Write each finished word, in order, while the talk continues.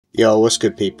Yo, what's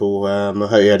good, people? I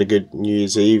hope you had a good New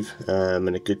Year's Eve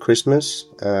and a good Christmas.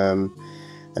 And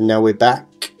now we're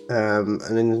back. And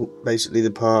in basically the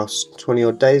past 20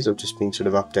 odd days, I've just been sort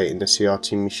of updating the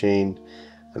CRT machine,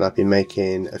 and I've been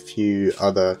making a few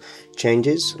other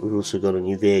changes. We've also got a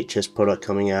new VHS product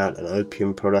coming out, an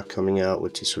Opium product coming out,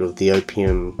 which is sort of the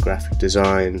Opium graphic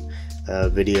design,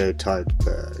 video type,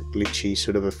 glitchy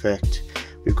sort of effect.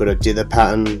 We've got a dither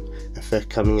pattern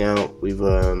effect coming out. We've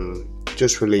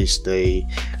just released the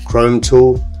Chrome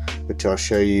tool, which I'll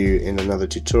show you in another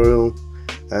tutorial.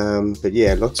 But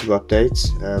yeah, lots of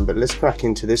updates. But let's crack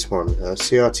into this one.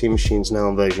 CRT machine's now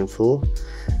on version 4,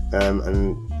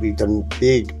 and we've done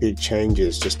big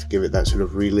changes just to give it that sort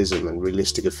of realism and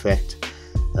realistic effect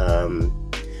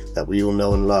that we all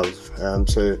know and love.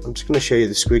 So I'm just going to show you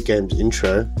the Squid Games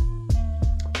intro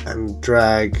and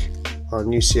drag our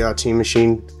new CRT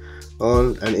machine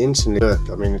on, and instantly look,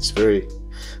 I mean, it's very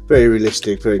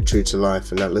realistic, very true to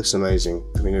life, and that looks amazing.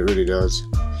 I mean, it really does.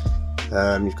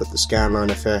 You've got the scan line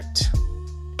effect.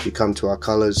 If you come to our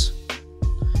colors,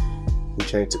 you can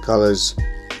change the colors,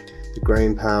 the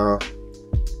grain power,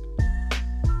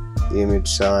 the image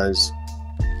size.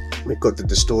 We've got the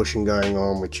distortion going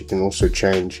on, which you can also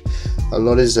change. A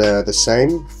lot is the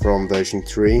same from version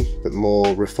 3, but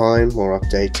more refined, more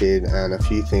updated, and a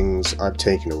few things I've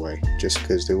taken away just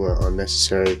because they were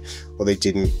unnecessary or they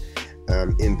didn't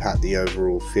impact the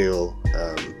overall feel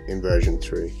in version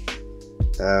 3.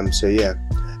 So yeah,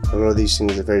 a lot of these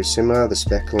things are very similar. The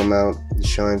speckle amount, the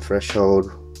shine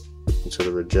threshold, you can sort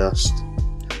of adjust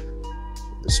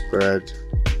the spread,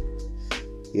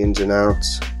 the ins and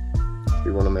outs. If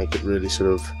you want to make it really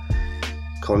sort of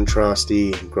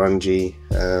contrasty, grungy,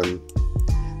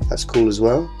 that's cool as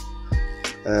well.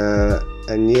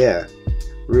 And yeah,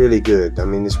 really good. I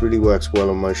mean, this really works well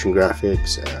on motion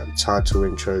graphics, title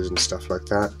intros and stuff like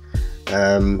that.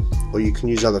 Or you can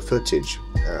use other footage.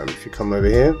 If you come over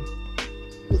here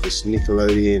with this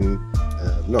Nickelodeon,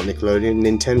 not Nickelodeon,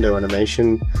 Nintendo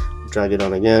animation, drag it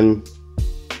on again,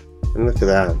 and look at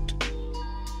that.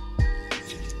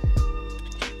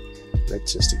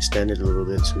 Let's just extend it a little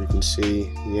bit so we can see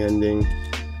the ending.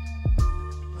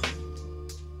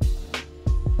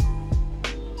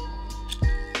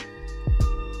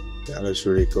 That looks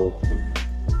really cool.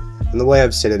 And the way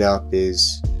I've set it up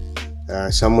is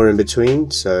somewhere in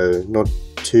between, so not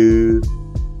too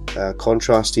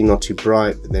contrasty, not too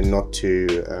bright, but then not too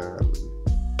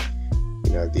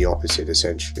you know, the opposite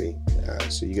essentially.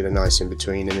 So you get a nice in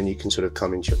between, and then you can sort of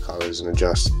come into your colors and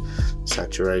adjust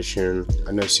saturation.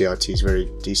 I know CRT is very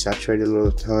desaturated a lot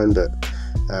of the time, but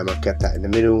I've kept that in the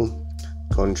middle.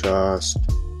 Contrast,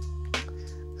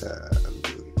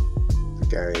 the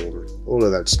game, all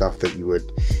of that stuff that you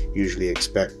would usually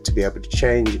expect to be able to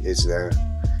change is there.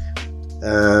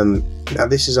 Now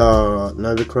this is our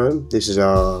Novachrome. This is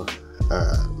our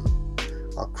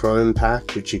Chrome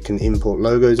pack, which you can import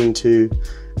logos into,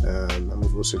 and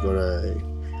we've also got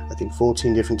I think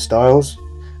 14 different styles.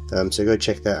 So go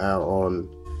check that out on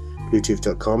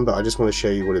bluetooth.com, but I just want to show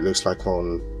you what it looks like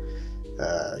on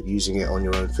using it on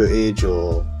your own footage,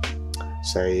 or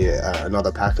say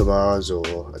another pack of ours,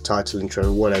 or a title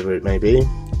intro, whatever it may be.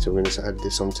 So we're going to add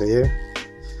this onto here.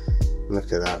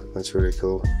 Look at that, that's really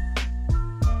cool.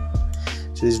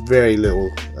 So there's very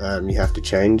little you have to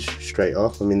change straight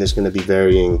off. I mean, there's going to be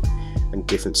varying and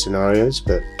different scenarios,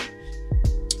 but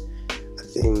I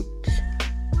think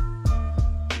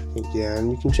yeah,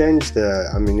 and you can change the,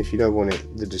 I mean, if you don't want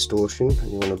it, the distortion,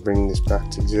 and you want to bring this back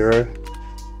to 0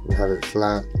 and have it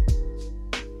flat,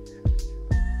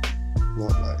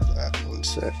 not like that, one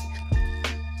sec.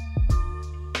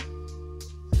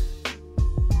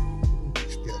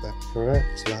 Just get that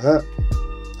correct, like that.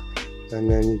 And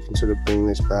then you can sort of bring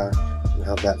this back and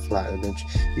have that flat image.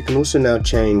 You can also now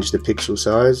change the pixel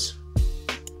size.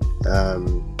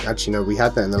 Actually no, we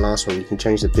had that in the last one. You can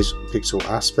change the pixel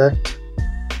aspect,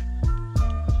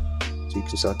 so you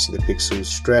can start to see the pixels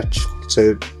stretch.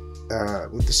 So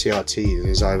with the CRT,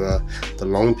 there's either the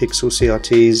long pixel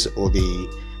CRTs or the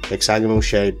hexagonal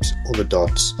shapes or the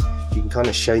dots. You can kind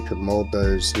of shape and mold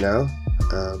those now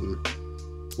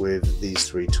with these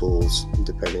 3 tools,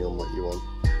 depending on what you want.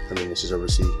 I mean, this is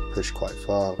obviously pushed quite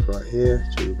far right here,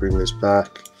 so we bring this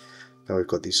back. Now we've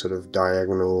got these sort of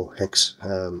diagonal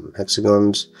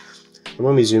hexagons. And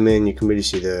when we zoom in, you can really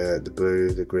see the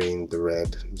blue, the green, the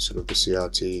red, sort of the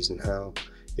CRTs, and how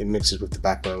it mixes with the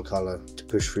background color to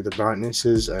push through the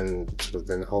brightnesses, and sort of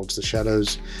then holds the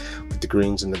shadows with the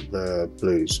greens and the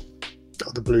blues.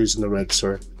 Oh, the blues and the reds,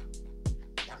 sorry.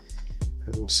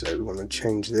 And so we want to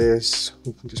change this.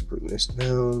 We can just bring this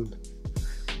down.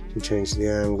 You can change the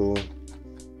angle,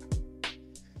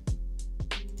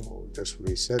 just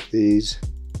reset these.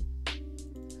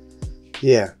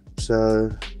 Yeah,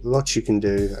 so lots you can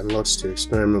do and lots to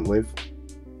experiment with.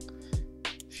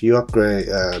 If you upgrade,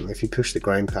 if you push the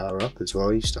grain power up as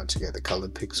well, you start to get the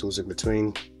colored pixels in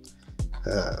between.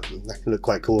 That can look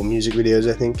quite cool in music videos,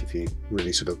 I think, if you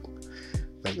really sort of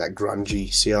make that grungy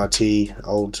CRT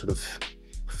old sort of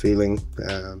feeling.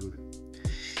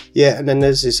 Yeah, and then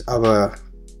there's this other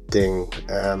thing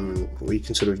where you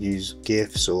can sort of use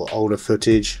GIFs or older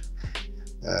footage.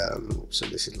 So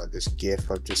this is like this GIF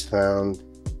I've just found.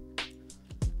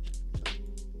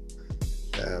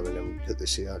 And then we put the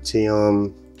CRT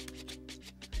on.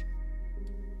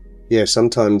 Yeah,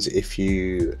 sometimes if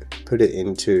you put it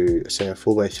into, say, a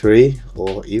 4:3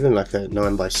 or even like a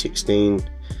 9:16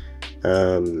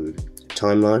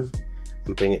 timeline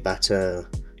and bring it back to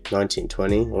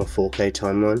 1920 or a 4K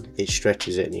timeline, it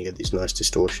stretches it and you get this nice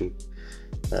distortion.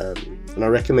 And I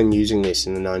recommend using this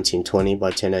in the 1920 by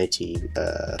 1080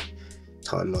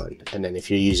 timeline. And then if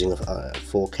you're using a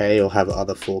 4K or have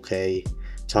other 4K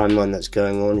timeline that's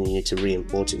going on and you need to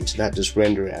re-import it into that, just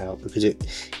render it out, because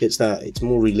it's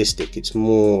more realistic, it's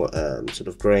more sort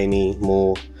of grainy,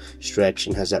 more stretch,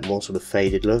 and has that more sort of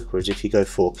faded look. Whereas if you go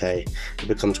 4K, it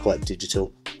becomes quite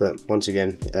digital. But once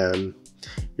again,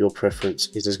 your preference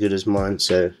is as good as mine,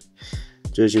 so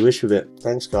do as you wish with it.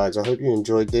 Thanks guys, I hope you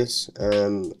enjoyed this,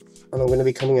 and I'm going to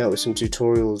be coming out with some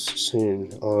tutorials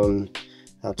soon on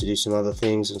how to do some other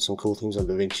things and some cool things on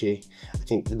Davinci. I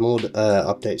think the more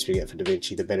updates we get for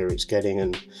Davinci, the better it's getting,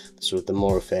 and sort of the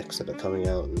more effects that are coming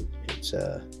out, and it's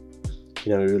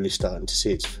you know, we're really starting to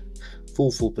see its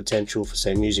full potential for,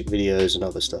 say, music videos and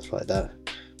other stuff like that,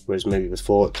 whereas maybe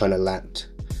before it kind of lacked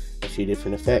a few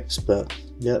different effects. But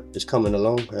yeah, it's coming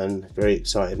along and very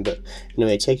exciting. But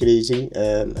anyway, take it easy,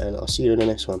 and I'll see you in the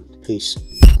next one. Peace.